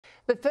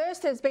But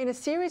first, there's been a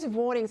series of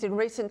warnings in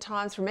recent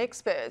times from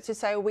experts who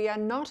say we are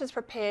not as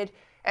prepared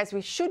as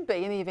we should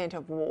be in the event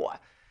of war.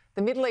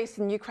 The Middle East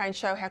and Ukraine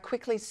show how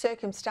quickly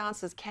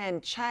circumstances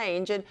can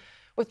change, and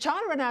with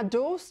China on our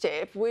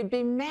doorstep, we'd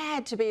be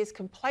mad to be as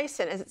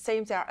complacent as it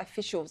seems our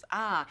officials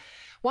are.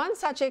 One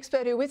such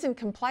expert who isn't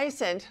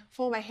complacent,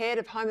 former head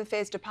of Home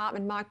Affairs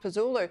Department Mike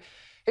Pezzullo,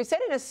 who said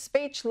in a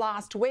speech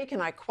last week,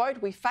 and I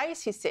quote, "We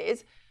face," he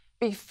says,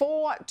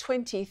 "before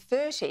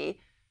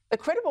 2030, the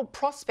credible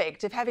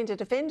prospect of having to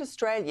defend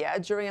Australia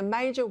during a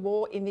major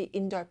war in the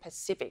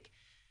Indo-Pacific."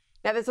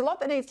 Now, there's a lot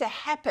that needs to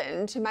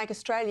happen to make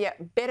Australia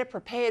better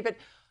prepared, but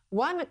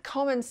one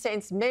common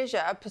sense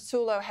measure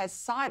Pezzullo has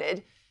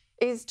cited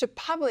is to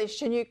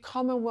publish a new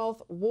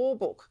Commonwealth War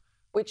Book,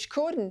 which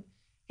could, and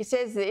he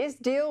says this,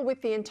 deal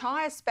with the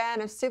entire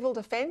span of civil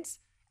defence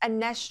and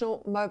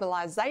national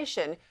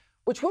mobilisation,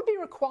 which would be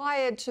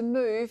required to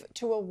move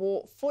to a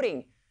war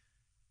footing.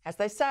 As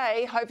they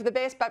say, hope for the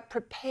best, but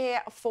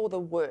prepare for the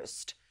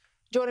worst.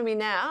 Joining me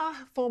now,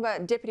 former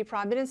Deputy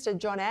Prime Minister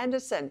John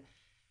Anderson.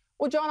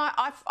 Well, John,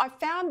 I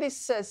found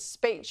this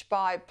speech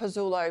by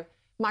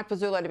Mike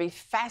Pezzullo, to be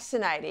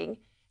fascinating,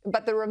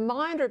 but the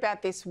reminder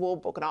about this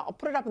war book, and I'll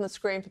put it up on the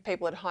screen for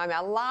people at home,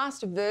 our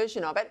last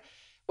version of it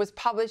was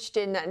published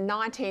in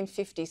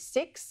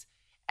 1956,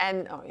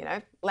 and,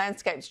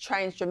 landscapes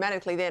changed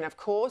dramatically then, of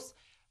course,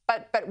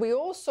 but we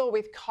all saw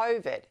with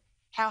COVID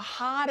how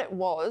hard it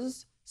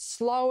was,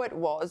 slow it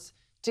was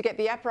to get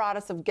the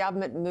apparatus of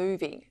government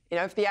moving.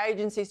 For the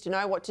agencies to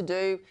know what to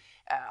do,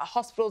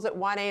 hospitals at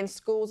one end,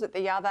 schools at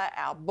the other,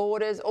 our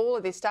borders, all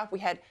of this stuff. We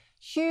had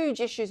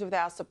huge issues with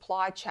our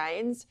supply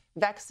chains,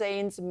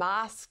 vaccines,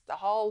 masks, the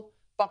whole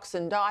box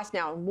and dice.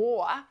 Now in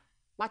war,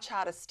 much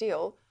harder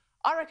still.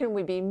 I reckon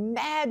we'd be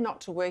mad not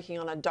to working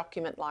on a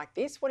document like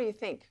this. What do you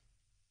think?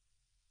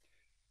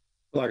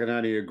 Well, I can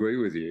only agree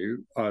with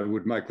you. I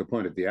would make the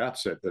point at the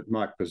outset that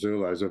Mike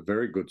Pezzullo is a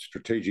very good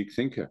strategic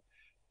thinker.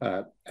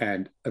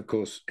 And, of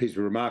course, his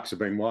remarks have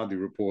been widely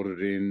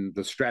reported in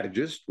The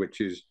Strategist,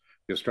 which is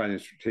the Australian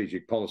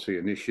Strategic Policy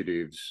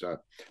Initiative's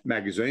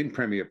magazine,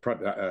 premier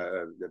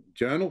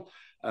journal,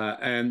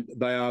 and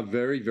they are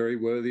very, very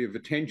worthy of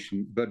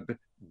attention, but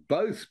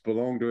both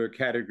belong to a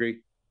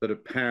category that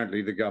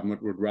apparently the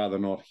government would rather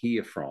not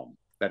hear from.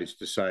 That is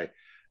to say,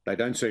 they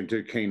don't seem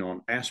too keen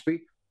on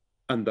ASPI,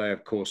 and they,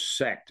 of course,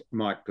 sacked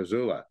Mike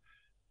Pezzullo.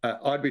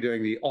 I'd be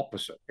doing the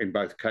opposite in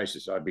both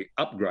cases. I'd be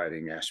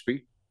upgrading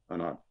ASPI,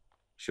 and I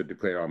should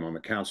declare I'm on the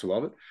council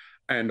of it,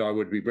 and I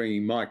would be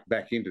bringing Mike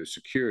back into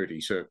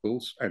security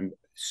circles and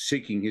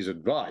seeking his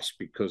advice,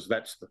 because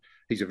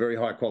he's a very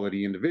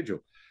high-quality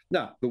individual.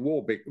 Now, the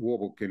war book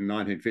in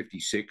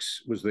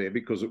 1956 was there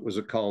because it was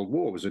a Cold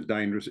War. It was a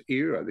dangerous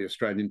era. The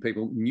Australian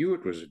people knew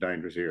it was a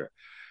dangerous era.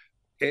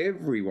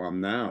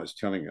 Everyone now is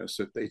telling us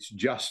that it's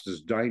just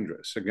as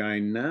dangerous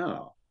again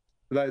now.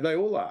 They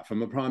all are, from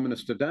the Prime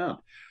Minister down.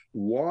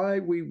 Why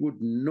we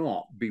would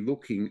not be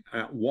looking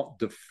at what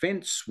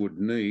defence would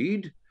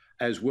need,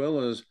 as well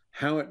as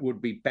how it would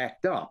be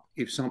backed up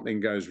if something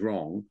goes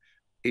wrong,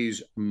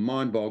 is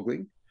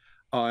mind-boggling.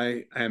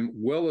 I am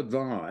well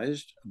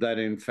advised that,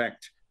 in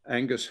fact,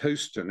 Angus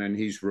Houston and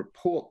his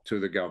report to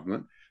the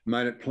government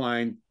made it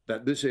plain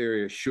that this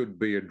area should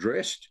be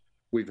addressed.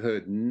 We've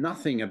heard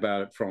nothing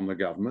about it from the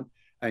government,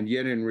 and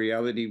yet in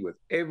reality, with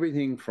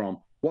everything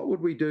from what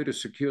would we do to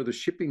secure the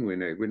shipping we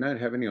need? We don't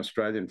have any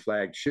Australian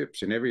flagged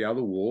ships. In every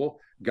other war,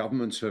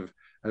 governments have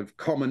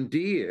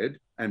commandeered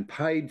and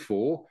paid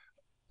for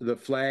the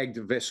flagged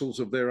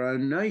vessels of their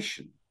own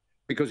nation,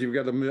 because you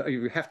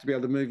have to be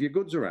able to move your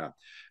goods around.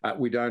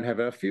 We don't have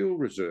our fuel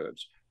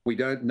reserves. We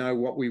don't know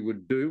what we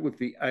would do with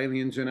the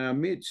aliens in our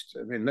midst.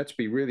 I mean, let's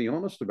be really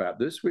honest about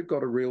this. We've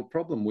got a real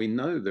problem. We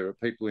know there are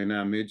people in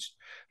our midst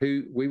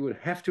who we would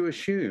have to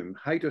assume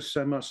hate us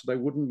so much they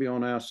wouldn't be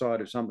on our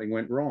side if something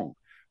went wrong.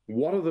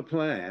 What are the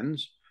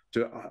plans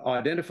to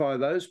identify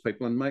those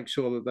people and make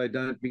sure that they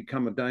don't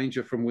become a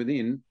danger from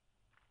within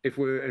if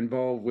we're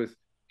involved with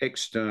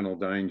external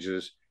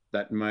dangers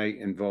that may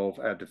involve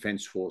our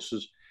defence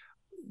forces?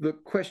 The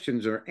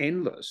questions are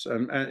endless.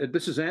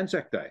 This is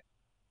Anzac Day.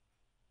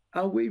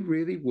 Are we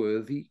really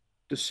worthy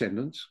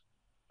descendants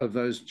of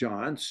those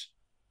giants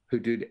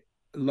who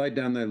laid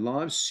down their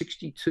lives,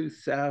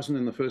 62,000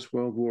 in the First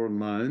World War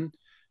alone,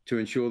 to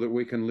ensure that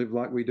we can live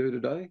like we do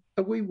today?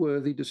 Are we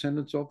worthy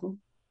descendants of them?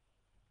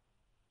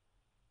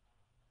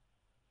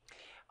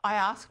 I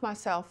ask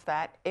myself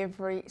that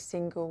every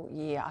single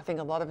year. I think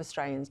a lot of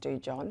Australians do,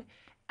 John.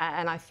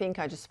 And I think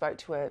I just spoke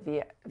to a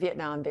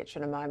Vietnam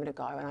veteran a moment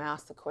ago, and I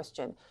asked the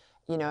question,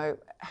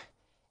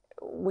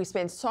 we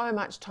spend so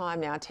much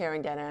time now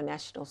tearing down our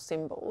national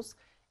symbols.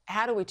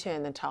 How do we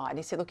turn the tide?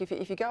 He said, look,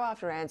 if you go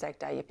after Anzac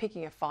Day, you're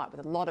picking a fight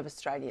with a lot of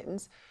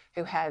Australians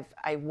who have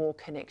a war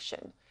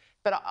connection.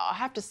 But I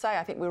have to say,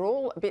 I think we're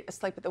all a bit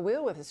asleep at the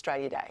wheel with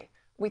Australia Day.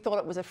 We thought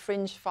it was a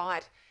fringe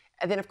fight.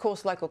 And then, of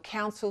course, local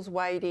councils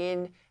weighed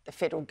in, the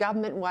federal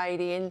government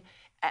weighed in,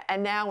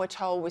 and now we're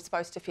told we're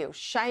supposed to feel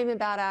shame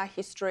about our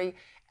history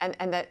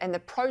and the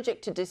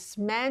project to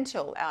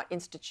dismantle our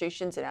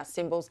institutions and our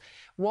symbols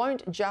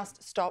won't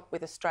just stop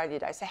with Australia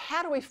Day. So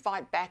how do we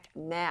fight back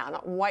now,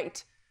 not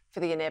wait for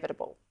the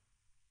inevitable?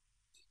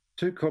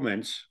 Two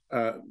comments.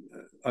 I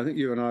think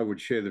you and I would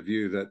share the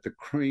view that the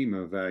cream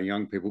of our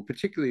young people,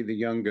 particularly the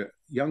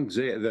young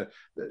Z,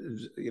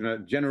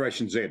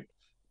 Generation Z,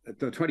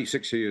 the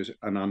 26 years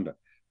and under,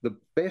 the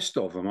best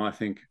of them, I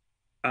think,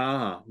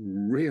 are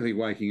really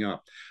waking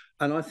up.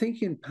 And I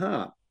think in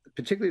part,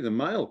 particularly the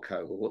male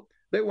cohort,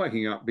 they're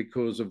waking up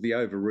because of the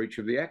overreach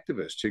of the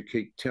activists who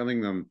keep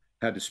telling them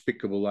how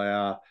despicable they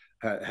are,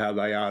 how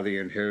they are the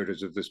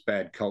inheritors of this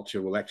bad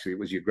culture. Well, actually, it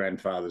was your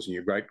grandfathers and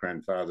your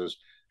great-grandfathers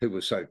who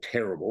were so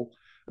terrible.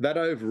 That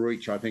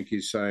overreach, I think,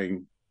 is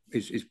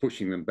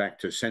pushing them back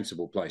to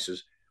sensible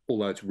places,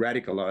 although it's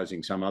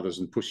radicalising some others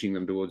and pushing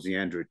them towards the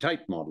Andrew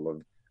Tate model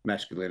of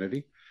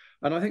masculinity.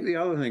 And I think the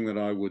other thing that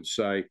I would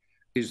say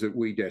is that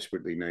we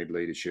desperately need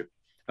leadership,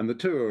 and the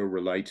two are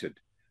related.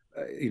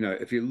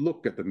 If you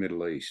look at the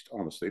Middle East,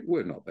 honestly,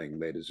 we're not being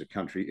led as a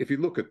country. If you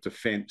look at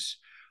defence,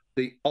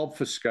 the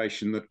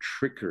obfuscation, the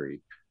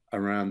trickery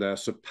around our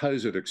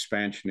supposed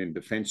expansion in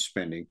defence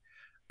spending,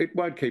 it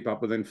won't keep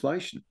up with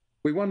inflation.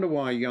 We wonder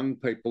why young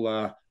people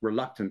are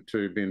reluctant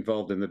to be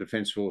involved in the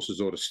Defence Forces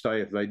or to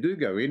stay if they do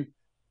go in.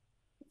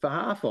 For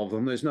half of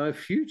them, there's no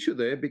future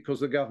there because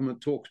the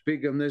government talks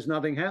big and there's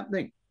nothing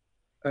happening.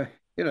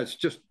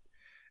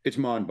 It's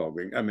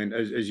mind-boggling. I mean,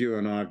 as you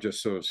and I have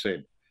just sort of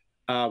said,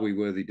 are we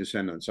worthy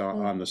descendants?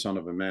 I'm the son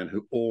of a man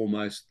who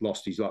almost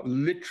lost his life.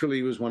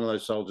 Literally was one of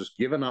those soldiers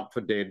given up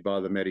for dead by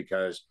the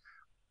medicos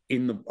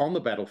on the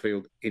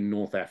battlefield in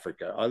North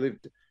Africa. I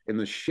lived in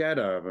the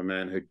shadow of a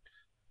man who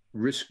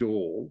risked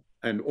all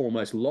and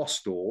almost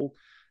lost all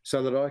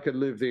so that I could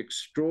live the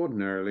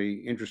extraordinarily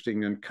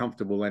interesting and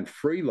comfortable and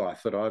free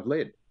life that I've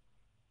led.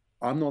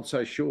 I'm not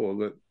so sure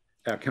that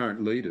our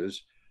current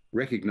leaders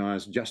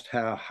recognise just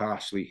how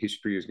harshly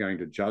history is going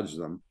to judge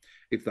them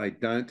if they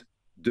don't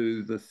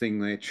do the thing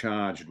they're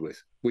charged with,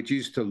 which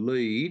is to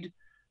lead.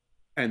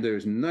 And there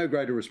is no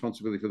greater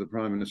responsibility for the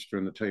Prime Minister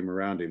and the team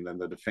around him than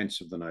the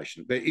defence of the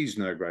nation. There is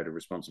no greater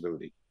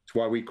responsibility. It's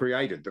why we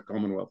created the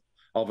Commonwealth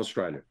of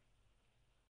Australia.